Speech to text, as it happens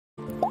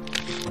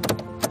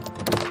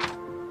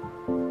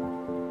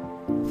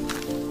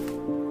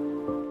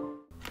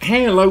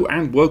Hello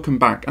and welcome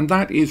back, and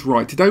that is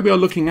right. Today we are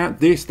looking at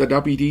this, the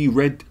WD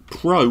Red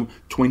Pro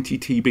 20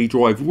 TB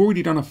drive. We've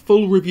already done a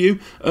full review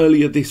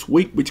earlier this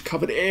week which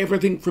covered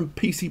everything from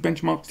PC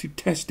benchmarks to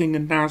testing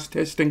and NAS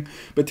testing,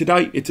 but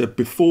today it's a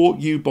before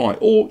you buy,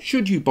 or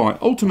should you buy,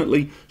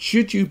 ultimately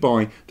should you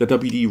buy the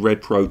WD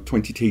Red Pro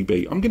 20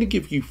 TB. I'm going to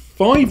give you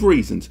 5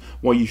 reasons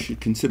why you should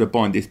consider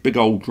buying this big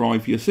old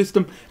drive for your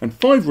system, and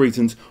 5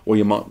 reasons why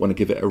you might want to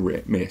give it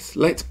a miss.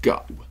 Let's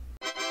go.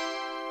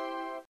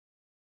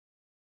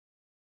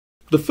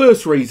 The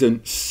first reason,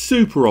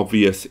 super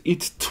obvious,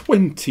 it's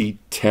 20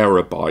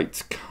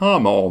 terabytes.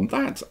 Come on,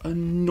 that's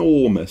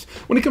enormous.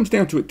 When it comes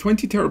down to it,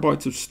 20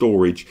 terabytes of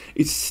storage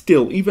is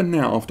still, even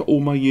now after all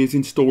my years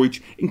in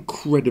storage,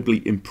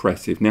 incredibly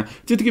impressive. Now,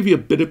 just to give you a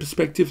bit of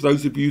perspective,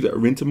 those of you that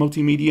are into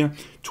multimedia,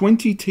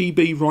 20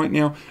 TB right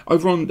now,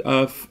 over on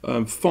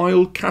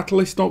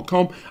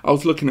filecatalyst.com, I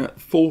was looking at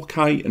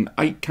 4K and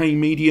 8K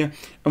media,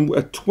 and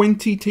a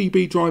 20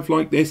 TB drive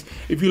like this,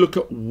 if you look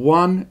at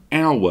 1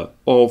 hour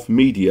of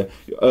media,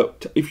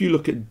 if you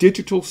look at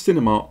digital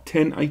cinema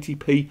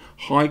 1080p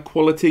high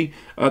quality,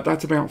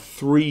 that's about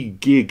 3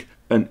 gig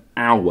an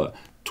hour.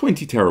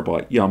 20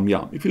 terabyte, yum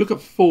yum. If you look at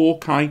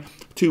 4K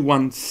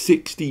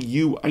 2160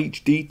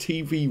 UHD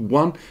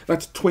TV1,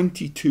 that's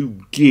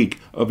 22 gig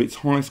of its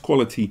highest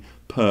quality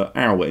per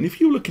hour. And if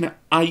you're looking at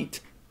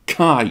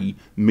 8K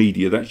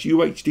media, that's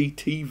UHD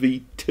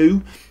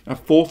TV2 at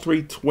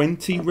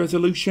 4320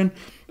 resolution,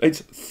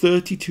 it's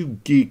 32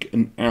 gig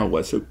an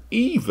hour. So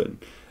even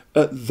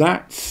at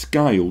that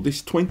scale,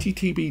 this 20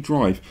 TB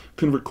drive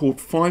can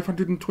record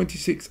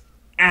 526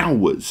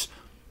 hours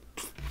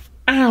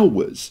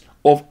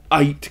of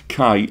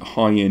 8K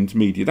high-end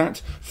media.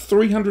 That's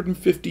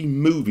 350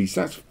 movies.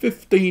 That's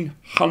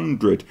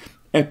 1,500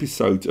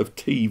 episodes of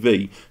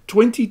TV.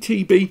 20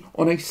 TB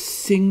on a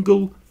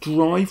single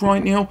drive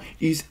right now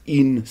is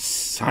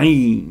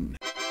insane.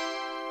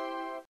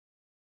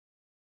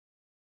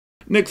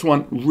 Next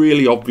one,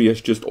 really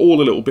obvious, just all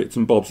the little bits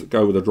and bobs that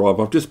go with the drive.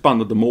 I've just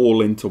bundled them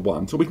all into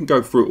one, so we can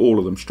go through all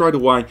of them. Straight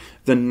away,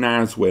 the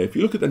NASware. If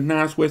you look at the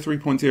NASware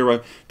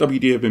 3.0,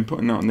 WD have been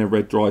putting out on their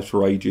red drives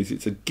for ages.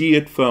 It's a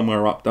geared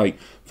firmware update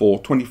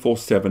for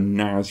 24/7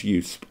 NAS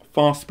use.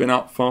 Fast spin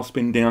up, fast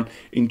spin down,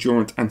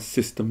 endurance and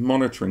system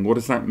monitoring. What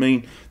does that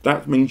mean?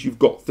 That means you've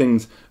got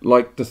things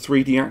like the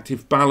 3D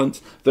active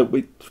balance that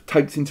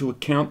takes into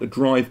account the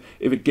drive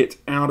if it gets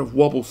out of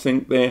wobble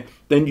sync there.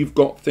 Then you've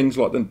got things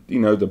like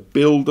the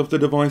build of the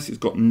device. It's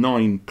got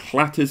 9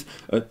 platters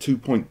at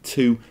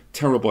 2.2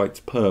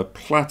 terabytes per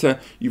platter.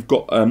 You've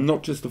got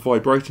not just the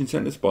vibration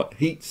centers but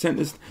heat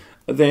centers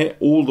there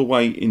all the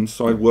way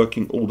inside,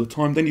 working all the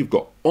time. Then you've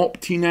got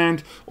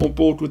OptiNAND on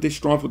board with this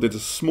drive, where there's a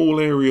small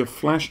area of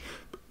flash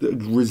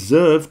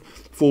reserved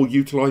for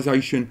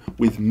utilization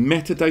with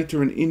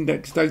metadata and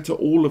index data,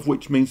 all of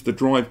which means the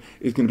drive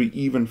is going to be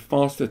even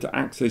faster to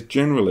access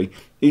generally.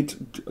 It's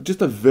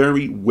just a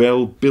very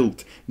well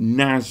built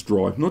NAS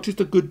drive, not just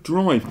a good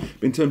drive,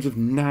 but in terms of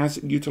NAS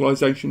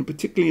utilization,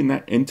 particularly in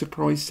that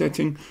enterprise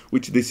setting,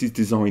 which this is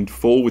designed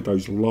for, with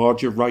those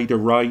larger RAID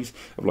arrays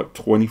of like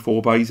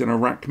 24 bays and a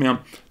rack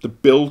mount. The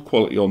build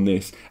quality on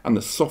this and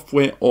the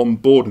software on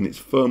board and its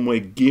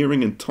firmware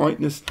gearing and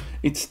tightness,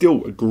 it's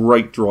still a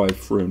great drive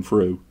through and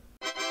through.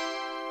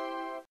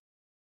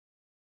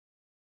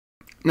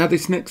 Now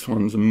this next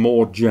one's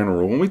more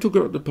general. When we talk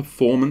about the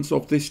performance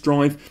of this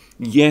drive,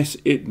 yes,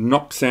 it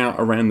knocks out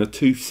around the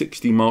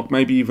 260 mark,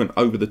 maybe even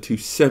over the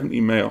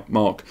 270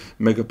 mark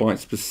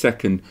megabytes per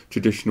second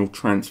traditional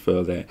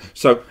transfer there.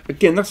 So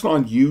again, that's not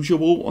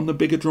unusual on the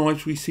bigger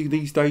drives we see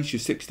these days,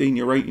 your 16,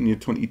 your 8 and your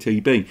 20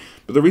 TB.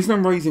 But the reason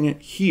I'm raising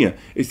it here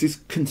is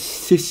this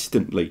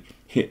consistently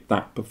hit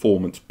that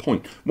performance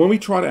point. When we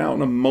tried it out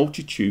on a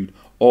multitude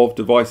of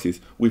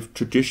devices with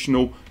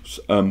traditional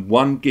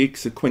 1 gig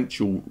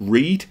sequential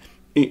read,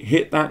 it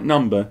hit that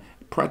number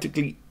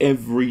practically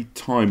every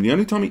time. The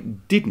only time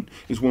it didn't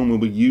is when we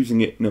were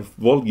using it in a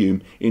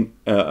volume in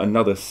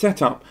another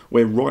setup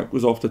where write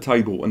was off the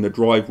table and the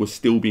drive was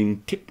still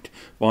being ticked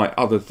by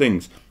other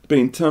things. But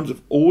in terms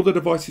of all the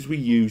devices we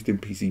used in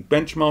PC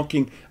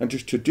benchmarking and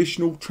just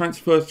traditional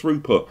transfer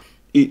throughput,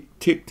 it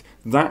ticked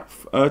that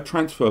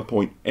transfer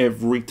point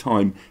every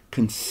time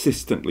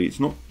consistently. It's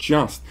not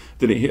just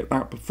that it hit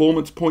that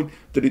performance point,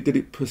 that it did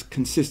it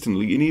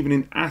consistently. And even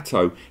in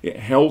Atto, it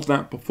held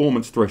that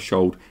performance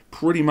threshold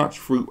pretty much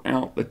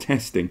throughout the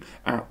testing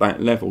at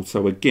that level.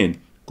 So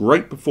again,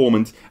 great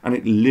performance, and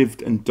it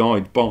lived and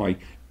died by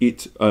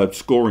its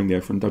scoring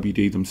there from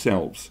WD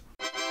themselves.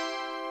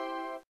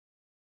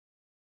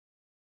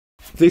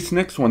 This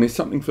next one is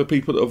something for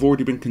people that have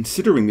already been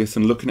considering this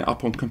and looking it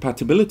up on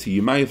compatibility.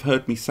 You may have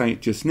heard me say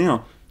it just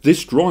now.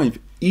 This drive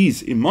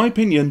is, in my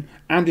opinion,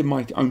 and in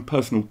my own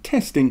personal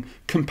testing,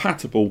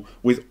 compatible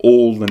with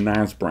all the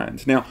NAS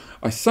brands. Now,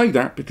 I say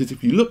that because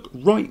if you look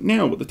right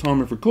now at the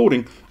time of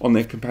recording on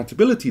their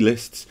compatibility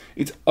lists,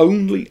 it's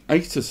only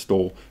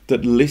Asustor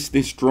that lists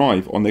this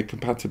drive on their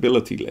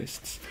compatibility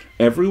lists.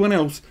 Everyone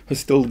else has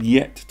still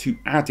yet to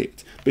add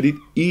it, but it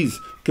is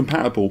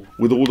compatible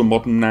with all the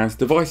modern NAS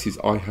devices.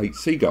 I hate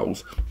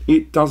seagulls.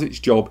 It does its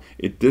job,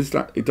 it does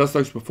that, it does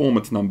those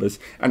performance numbers,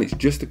 and it's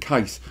just a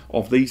case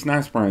of these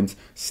NAS brands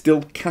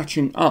still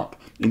catching up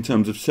in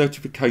terms of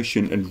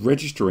certification and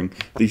registering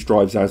these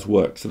drives as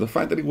work. So the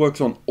fact that it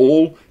works on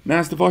all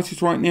NAS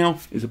devices right now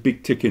is a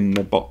big tick in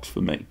the box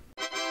for me.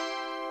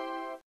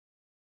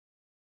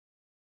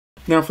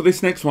 Now for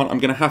this next one, I'm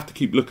going to have to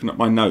keep looking at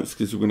my notes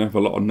because we're going to have a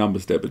lot of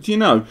numbers there. But do you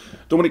know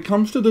that when it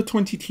comes to the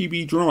 20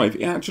 TB drive,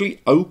 it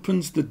actually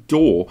opens the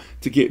door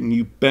to getting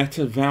you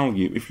better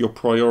value if you're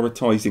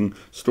prioritizing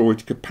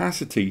storage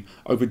capacity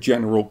over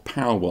general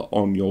power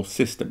on your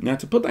system. Now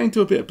to put that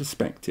into a bit of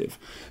perspective,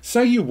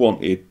 say you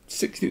wanted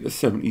 60 to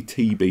 70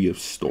 TB of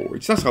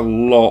storage. That's a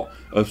lot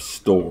of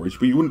storage,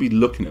 but you wouldn't be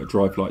looking at a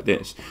drive like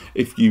this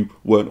if you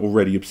weren't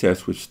already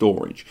obsessed with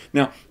storage.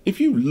 Now,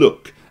 if you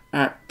look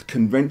at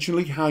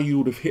conventionally how you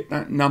would have hit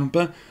that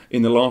number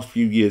in the last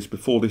few years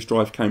before this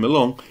drive came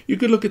along, you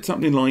could look at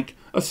something like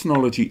a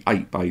Synology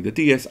 8-bay, the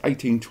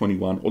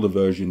DS1821 or the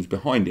versions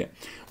behind it.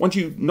 Once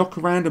you knock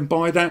around and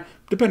buy that,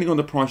 depending on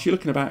the price, you're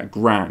looking about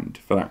 $1,000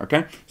 for that,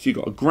 okay? So you've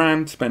got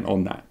 $1,000 spent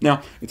on that.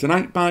 Now, it's an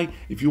 8-bay.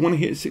 If you want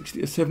to hit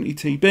 60 to 70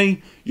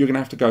 TB, you're going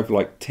to have to go for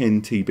like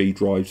 10 TB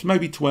drives,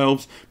 maybe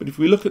 12s. But if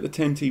we look at the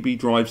 10 TB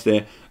drives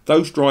there,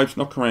 those drives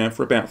knock around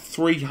for about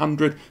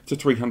 300 to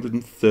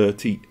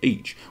 330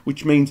 each,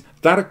 which means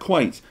that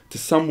equates to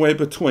somewhere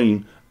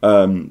between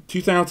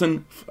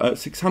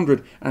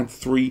 2,600 and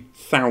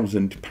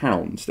 3,000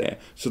 pounds there.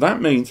 So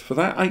that means for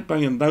that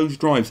 8-bay and those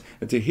drives,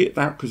 and to hit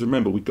that, because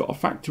remember we've got to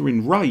factor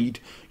in RAID,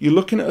 you're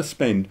looking at a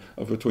spend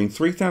of between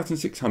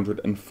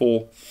 3,600 and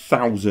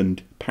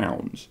 4,000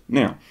 pounds.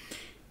 Now,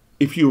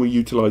 if you were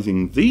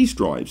utilizing these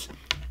drives,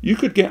 you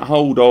could get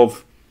hold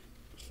of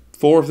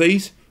 4 of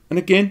these, and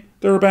again,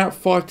 they're about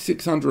 500 to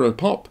 600 a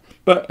pop.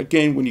 But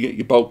again, when you get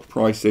your bulk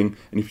pricing,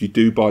 and if you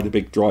do buy the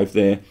big drive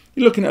there,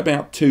 you're looking at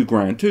about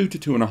 $2,000, 2 to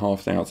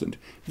 2,500.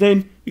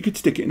 Then you could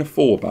stick it in a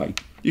 4-bay.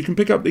 You can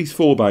pick up these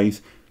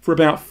 4-bays for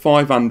about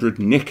 500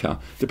 nicker,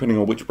 depending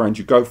on which brand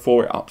you go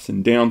for, it ups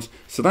and downs.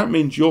 So that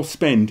means your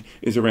spend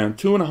is around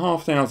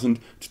 2,500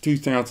 to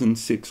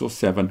 2,600 or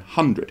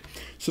 700.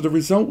 So the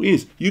result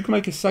is you can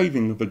make a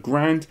saving of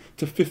 £1,000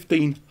 to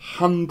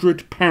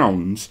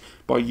 £1,500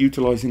 by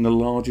utilising the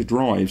larger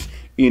drives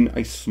in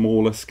a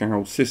smaller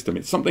scale system.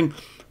 It's something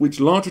which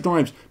larger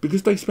drives,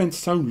 because they spend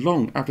so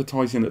long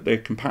advertising that they're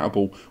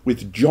compatible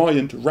with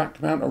giant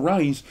rack mount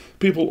arrays,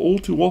 people all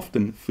too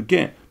often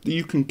forget that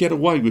you can get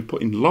away with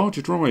putting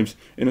larger drives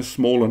in a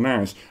smaller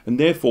NAS, and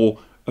therefore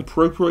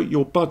appropriate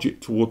your budget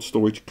towards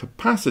storage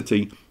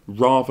capacity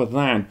rather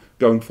than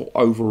going for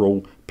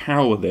overall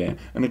power there.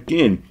 And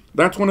again,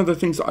 that's one of the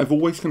things that I've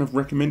always kind of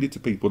recommended to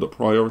people that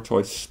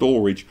prioritize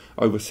storage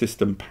over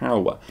system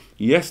power.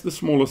 Yes, the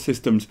smaller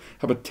systems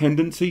have a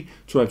tendency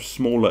to have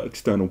smaller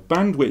external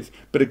bandwidth,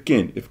 but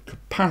again, if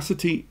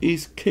capacity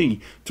is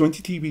key,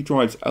 20 TB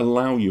drives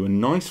allow you a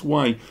nice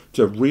way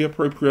to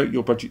reappropriate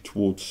your budget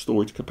towards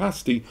storage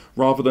capacity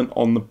rather than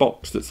on the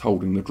box that's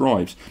holding the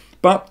drives.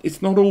 But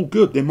it's not all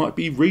good. There might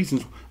be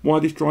reasons why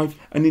this drive,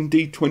 and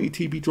indeed 20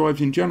 TB drives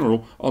in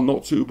general, are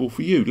not suitable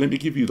for you. Let me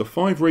give you the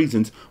 5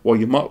 reasons why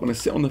you might want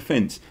to sit on the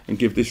fence and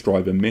give this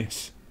drive a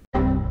miss.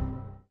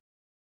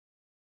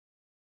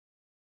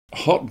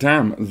 Hot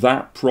damn,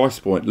 that price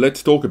point.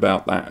 Let's talk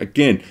about that.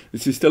 Again,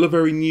 this is still a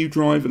very new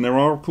drive and there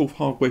are of course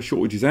hardware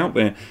shortages out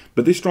there,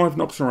 but this drive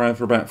knocks around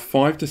for about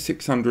 500 to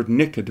 600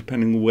 nicker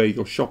depending on where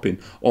you're shopping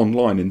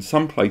online. In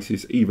some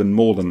places even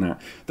more than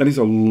that. That is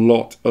a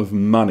lot of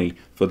money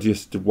for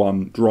just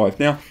one drive.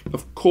 Now,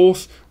 of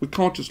course, we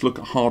can't just look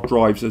at hard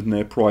drives and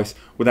their price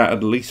without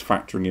at least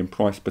factoring in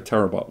price per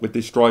terabyte. With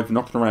this drive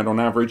knocking around on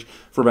average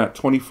for about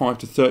 25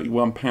 to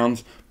 31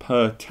 pounds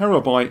per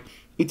terabyte,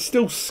 it's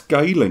still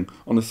scaling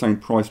on the same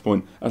price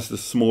point as the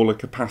smaller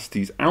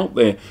capacities out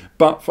there.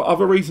 But for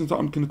other reasons that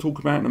I'm going to talk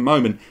about in a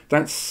moment,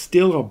 that's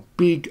still a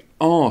big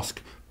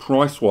ask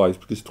price-wise,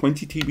 because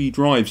 20 TB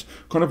drives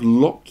kind of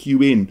lock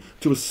you in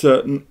to a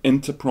certain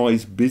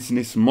enterprise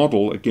business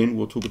model, again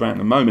we'll talk about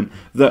in a moment,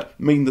 that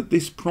mean that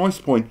this price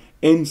point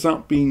ends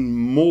up being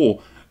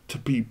more to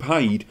be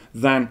paid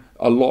than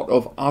a lot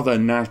of other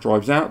NAS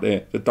drives out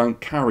there that don't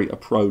carry a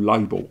Pro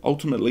label.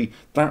 Ultimately,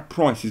 that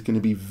price is going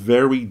to be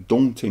very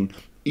daunting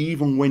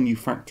even when you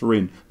factor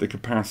in the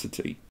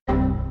capacity.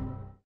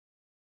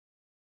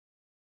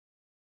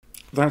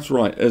 That's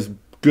right, as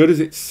good as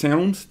it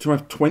sounds to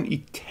have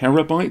 20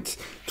 terabytes,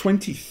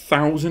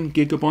 20,000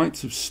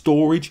 gigabytes of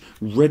storage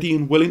ready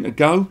and willing to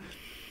go,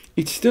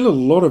 it's still a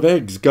lot of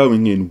eggs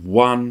going in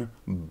one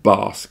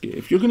basket.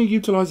 If you're going to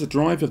utilize a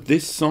drive of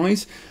this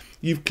size,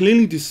 you've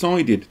clearly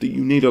decided that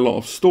you need a lot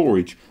of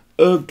storage.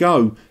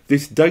 Ergo,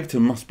 this data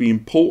must be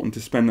important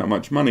to spend that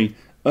much money.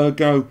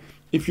 Ergo,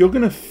 if you're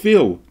going to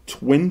fill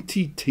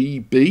 20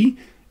 TB,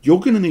 you're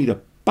going to need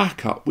a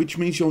backup, which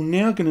means you're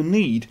now going to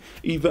need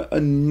either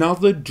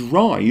another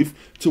drive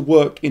to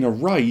work in a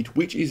RAID,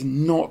 which is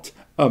not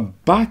a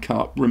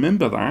backup,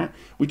 remember that,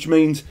 which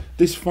means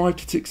this 500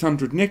 to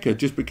 600 nicker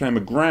just became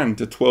 £1,000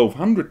 to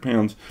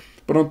 £1,200.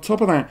 But on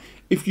top of that,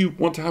 if you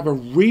want to have a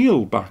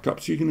real backup,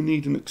 so you're going to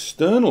need an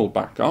external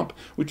backup,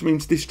 which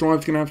means this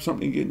drive's going to have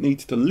something it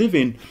needs to live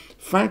in.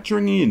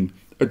 Factoring in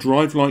a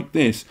drive like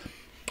this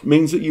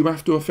means that you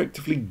have to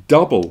effectively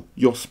double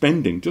your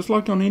spending, just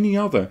like on any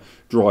other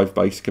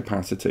drive-based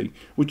capacity,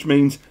 which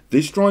means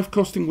this drive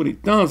costing what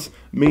it does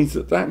means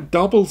that that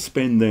double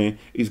spend there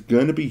is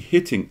going to be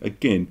hitting,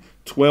 again,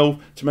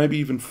 12 to maybe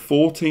even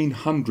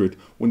 1400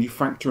 when you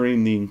factor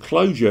in the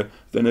enclosure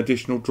that an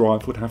additional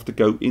drive would have to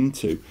go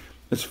into.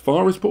 As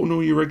far as putting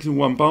all your eggs in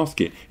one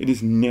basket, it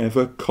has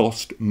never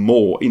cost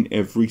more in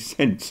every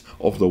sense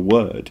of the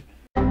word.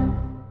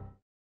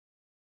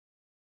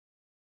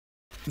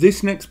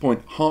 This next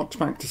point harks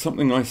back to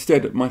something I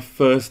said at my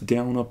first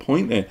downer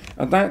point there,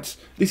 and that's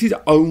this is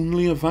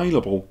only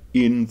available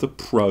in the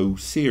Pro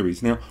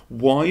series. Now,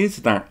 why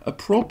is that a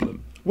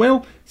problem?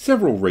 Well,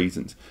 several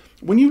reasons.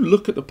 When you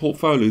look at the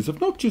portfolios of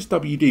not just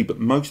WD but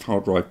most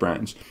hard drive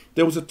brands,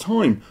 there was a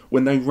time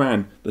when they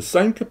ran the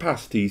same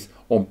capacities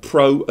on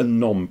Pro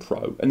and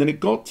non-Pro, and then it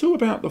got to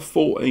about the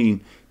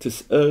 14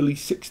 to early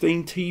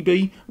 16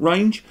 TB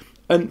range,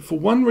 and for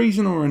one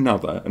reason or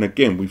another, and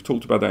again we've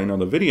talked about that in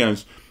other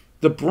videos,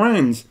 the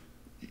brands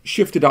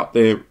shifted up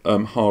their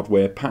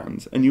hardware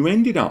patterns, and you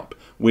ended up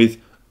with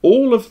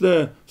all of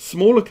the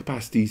smaller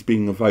capacities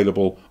being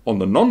available on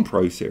the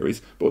non-Pro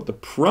series, but the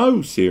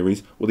Pro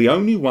series were the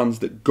only ones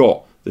that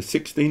got the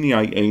 16, the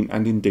 18,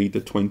 and indeed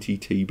the 20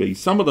 TB.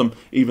 Some of them,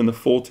 even the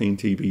 14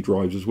 TB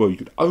drives as well. You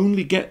could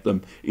only get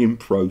them in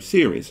Pro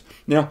series.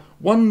 Now,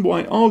 one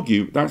might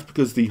argue that's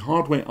because the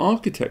hardware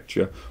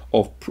architecture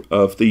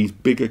of these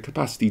bigger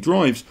capacity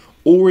drives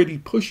already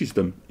pushes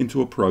them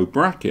into a Pro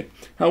bracket.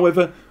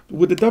 However,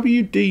 with the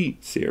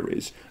WD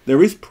series,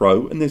 there is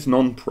Pro and there's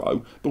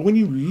non-Pro, but when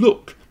you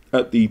look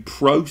at the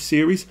Pro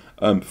series,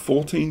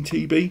 14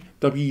 TB,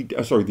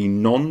 the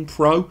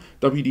non-Pro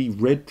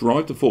WD Red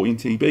drive, the 14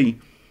 TB,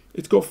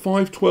 it's got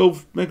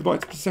 512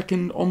 megabytes per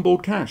second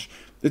onboard cache.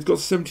 It's got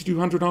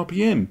 7200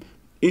 RPM.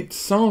 It's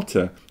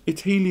SATA.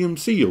 It's helium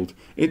sealed.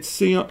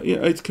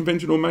 It's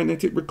conventional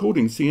magnetic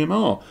recording,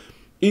 CMR.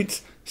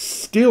 It's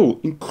still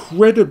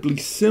incredibly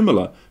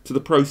similar to the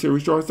Pro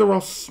Series drives. There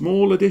are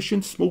small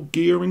additions, small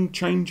gearing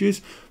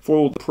changes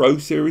for the Pro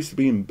Series to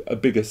be in a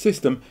bigger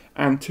system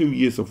and 2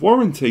 years of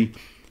warranty,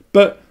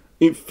 but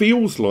it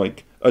feels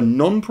like a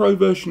non-Pro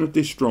version of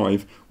this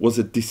drive was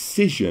a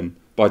decision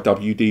by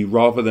WD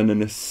rather than a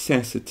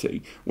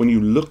necessity when you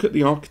look at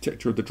the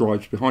architecture of the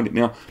drives behind it.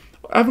 Now,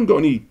 I haven't got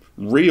any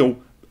real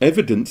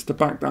evidence to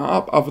back that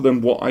up other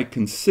than what I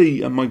can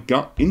see and my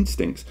gut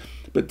instincts,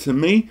 but to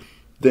me,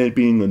 there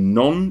being a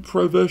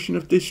non-Pro version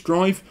of this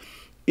drive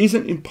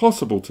isn't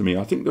impossible to me.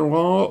 I think there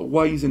are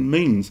ways and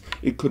means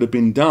it could have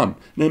been done.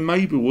 Now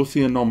maybe we'll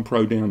see a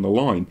non-Pro down the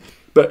line,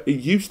 but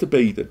it used to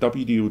be that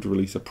WD would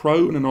release a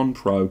Pro and a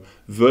non-Pro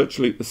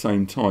virtually at the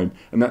same time,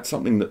 and that's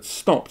something that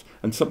stopped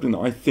and something that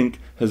I think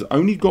has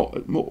only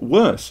got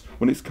worse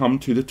when it's come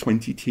to the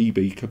 20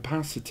 TB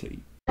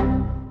capacity.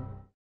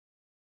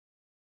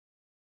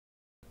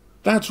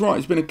 That's right,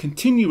 it's been a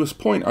continuous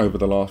point over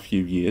the last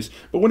few years,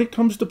 but when it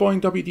comes to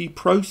buying WD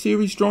Pro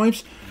Series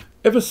drives,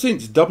 ever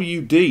since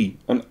WD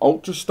and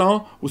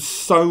Ultrastar was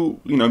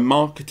so,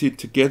 marketed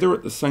together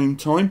at the same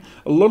time,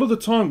 a lot of the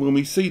time when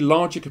we see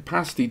larger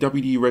capacity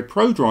WD Red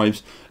Pro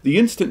drives, the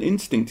instant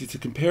instinct is to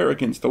compare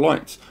against the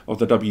likes of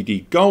the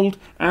WD Gold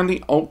and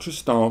the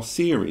Ultrastar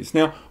series.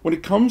 Now, when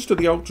it comes to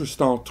the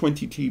Ultrastar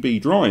 20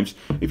 TB drives,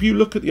 if you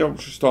look at the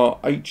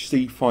Ultrastar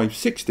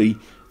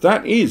HC560,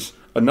 that is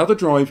another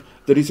drive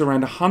that is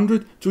around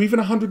 $100 to even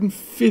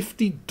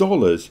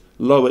 $150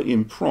 lower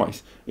in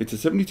price. It's a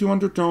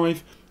 7200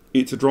 drive.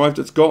 It's a drive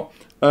that's got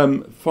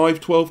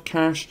 512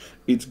 cache.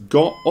 It's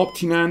got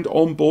OptiNAND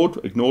on board.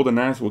 Ignore the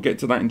NAS. We'll get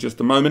to that in just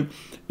a moment.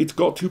 It's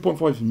got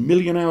 2.5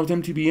 million hours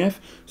MTBF,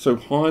 so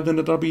higher than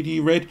the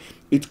WD Red.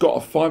 It's got a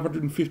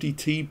 550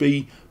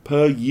 TB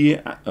per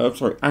year,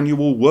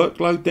 annual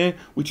workload there,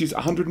 which is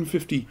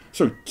 250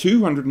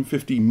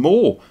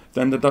 more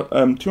than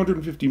the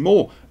 250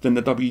 more than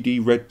the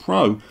WD Red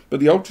Pro. But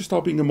the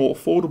Ultrastar being a more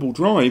affordable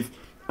drive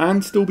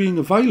and still being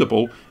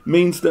available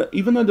means that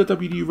even though the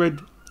WD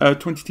Red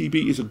 20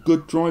 TB is a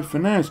good drive for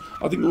NAS,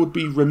 I think it would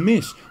be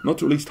remiss not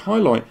to at least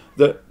highlight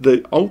that the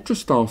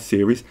Ultrastar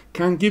series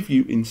can give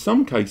you, in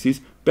some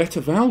cases,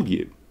 better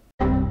value.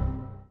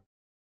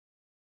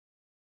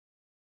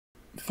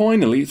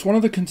 Finally, it's one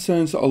of the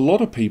concerns that a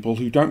lot of people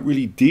who don't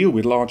really deal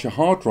with larger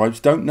hard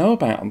drives don't know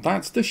about, and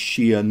that's the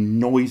sheer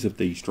noise of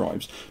these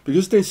drives.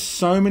 Because there's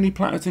so many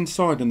Platters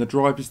inside and the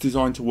drive is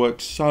designed to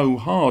work so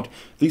hard,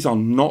 these are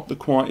not the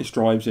quietest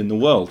drives in the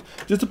world.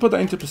 Just to put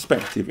that into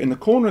perspective, in the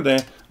corner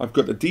there, I've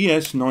got the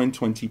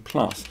DS920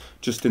 Plus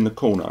just in the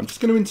corner. I'm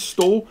just going to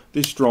install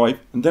this drive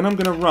and then I'm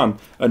going to run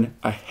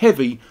a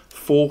heavy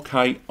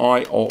 4K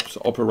IOPS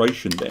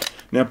operation there.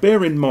 Now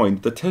bear in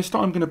mind, the test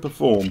I'm going to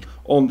perform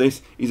on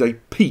this is a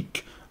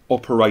peak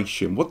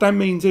operation. What that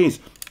means is,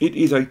 it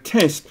is a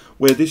test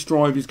where this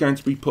drive is going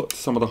to be put to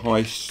some of the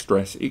highest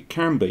stress it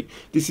can be.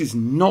 This is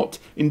not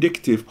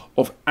indicative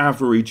of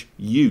average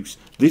use.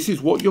 This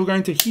is what you're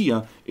going to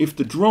hear if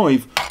the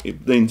drive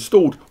they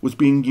installed was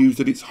being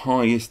used at its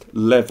highest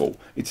level.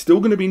 It's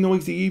still going to be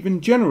noisy even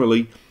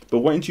generally, but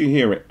wait until you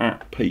hear it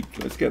at peak.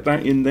 Let's get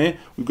that in there.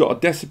 We've got a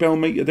decibel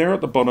meter there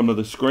at the bottom of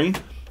the screen.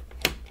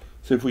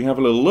 So if we have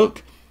a little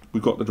look,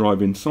 we've got the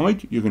drive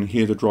inside. You're going to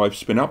hear the drive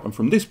spin up, and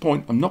from this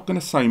point I'm not going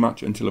to say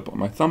much until I put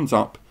my thumbs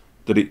up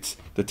that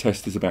the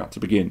test is about to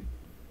begin.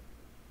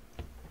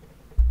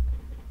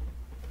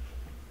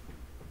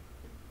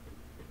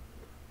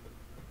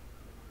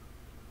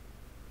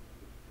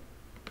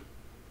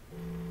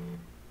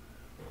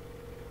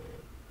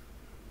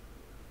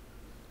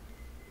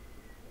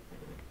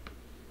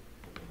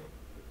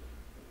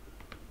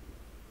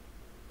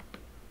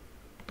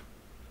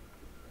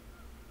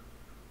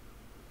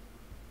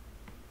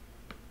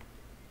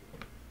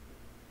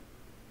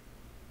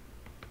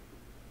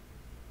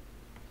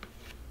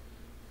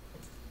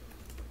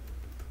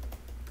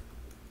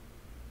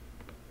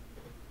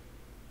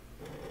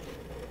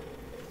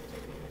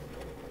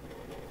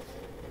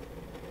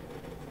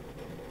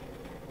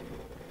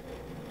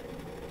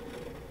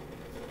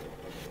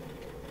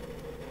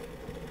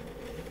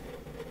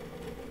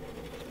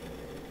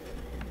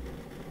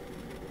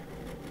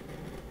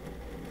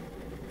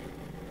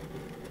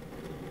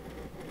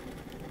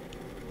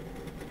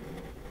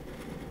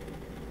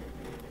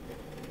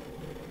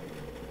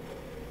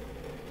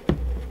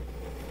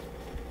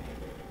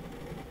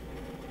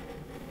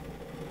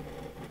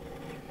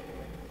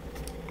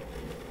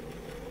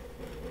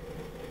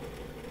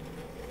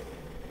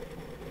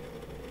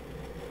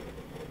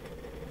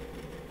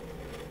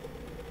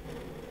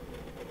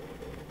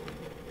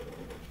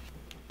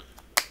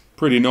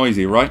 Pretty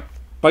noisy, right?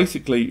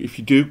 Basically, if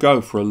you do go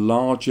for a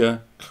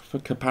larger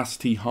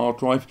capacity hard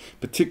drive,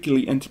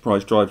 particularly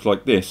enterprise drives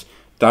like this,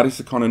 that is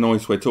the kind of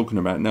noise we're talking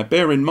about. Now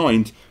bear in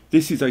mind,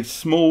 this is a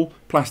small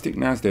plastic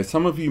NAS there.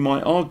 Some of you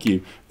might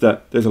argue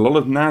that there's a lot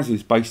of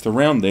NASs based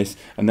around this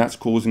and that's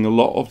causing a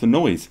lot of the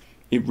noise.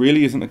 It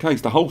really isn't the case.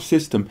 The whole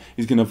system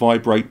is going to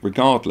vibrate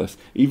regardless.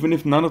 Even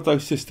if none of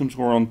those systems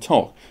were on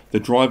top,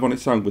 the drive on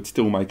its own would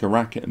still make a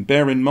racket. And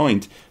bear in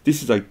mind,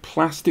 this is a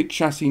plastic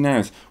chassis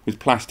NAS with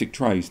plastic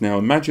trays. Now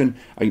imagine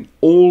an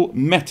all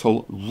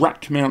metal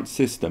rack mount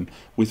system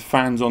with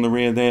fans on the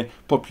rear there,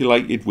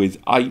 populated with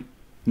 8,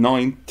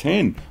 9,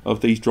 10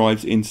 of these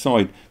drives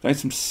inside.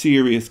 That's some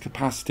serious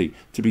capacity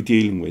to be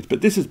dealing with.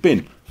 But this has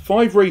been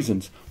 5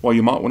 reasons why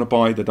you might want to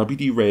buy the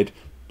WD Red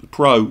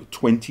Pro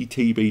 20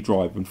 TB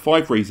drive, and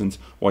 5 reasons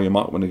why you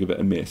might want to give it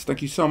a miss.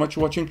 Thank you so much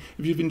for watching.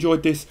 If you've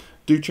enjoyed this,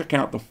 do check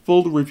out the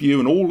full review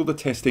and all of the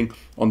testing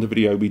on the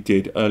video we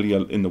did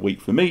earlier in the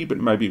week for me, but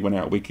maybe it went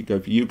out a week ago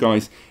for you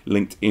guys,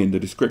 linked in the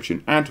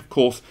description. And of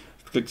course,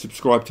 click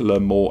subscribe to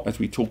learn more as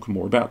we talk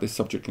more about this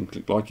subject, and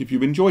click like if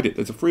you've enjoyed it.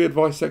 There's a free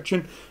advice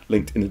section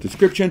linked in the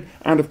description,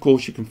 and of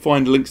course you can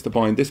find links to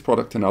buying this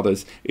product and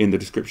others in the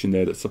description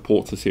there that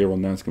supports us here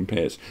on NAS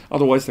Compares.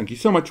 Otherwise, thank you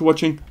so much for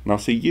watching, and I'll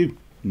see you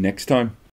next time.